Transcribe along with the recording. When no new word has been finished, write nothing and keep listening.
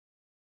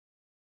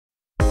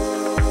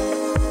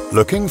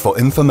Looking for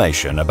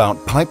information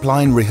about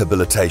pipeline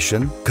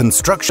rehabilitation,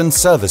 construction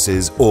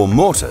services or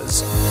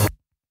mortars?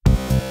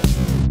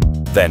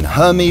 Then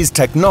Hermes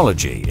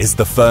Technology is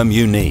the firm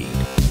you need.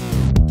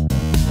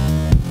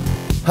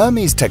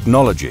 Hermes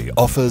Technology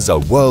offers a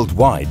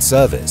worldwide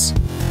service.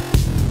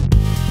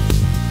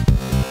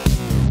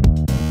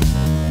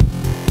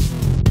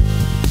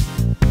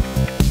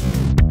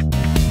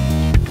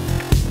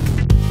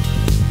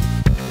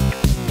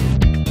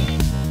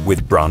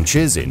 With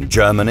branches in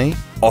Germany,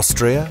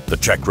 Austria, the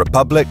Czech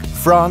Republic,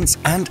 France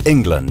and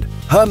England,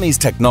 Hermes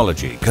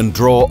Technology can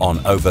draw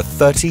on over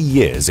 30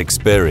 years'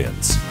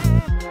 experience.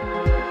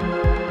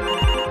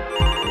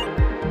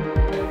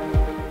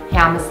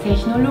 Hermes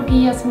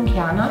Technologie, Jasmin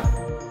Kerner.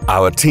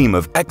 Our team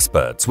of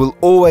experts will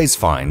always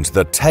find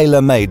the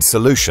tailor-made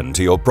solution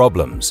to your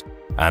problems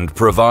and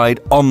provide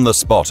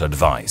on-the-spot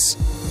advice.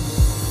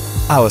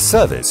 Our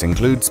service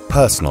includes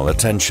personal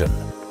attention,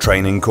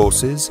 training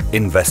courses,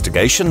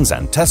 investigations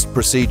and test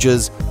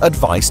procedures,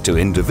 advice to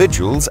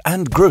individuals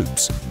and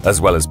groups, as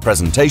well as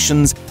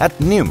presentations at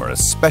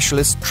numerous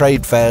specialist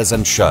trade fairs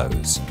and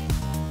shows.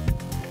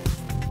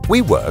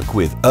 We work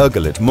with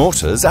ERGELIT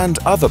mortars and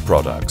other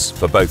products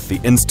for both the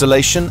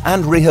installation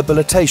and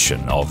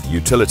rehabilitation of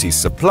utility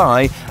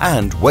supply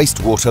and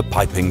wastewater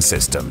piping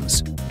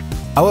systems.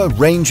 Our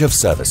range of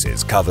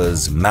services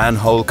covers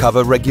manhole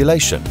cover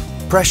regulation,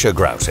 pressure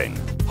grouting,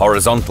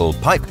 horizontal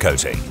pipe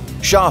coating,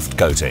 shaft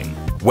coating,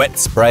 wet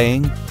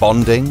spraying,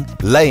 bonding,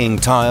 laying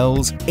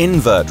tiles,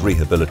 invert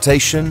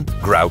rehabilitation,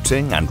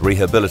 grouting and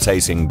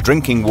rehabilitating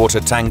drinking water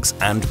tanks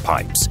and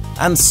pipes,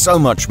 and so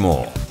much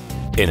more.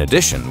 In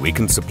addition, we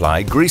can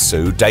supply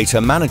Grisou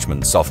data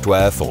management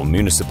software for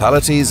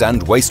municipalities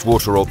and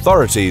wastewater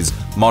authorities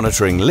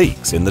monitoring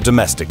leaks in the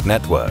domestic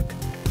network.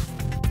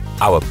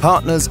 Our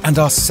partners and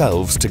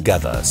ourselves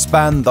together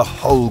span the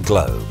whole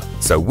globe,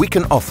 so we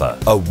can offer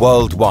a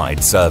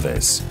worldwide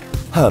service.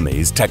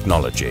 Hermes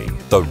Technology,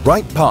 the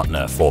right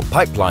partner for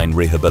pipeline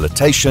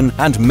rehabilitation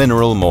and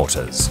mineral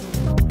mortars.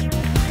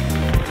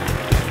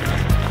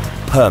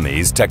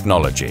 Hermes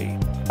Technology,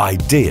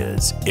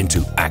 ideas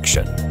into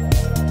action.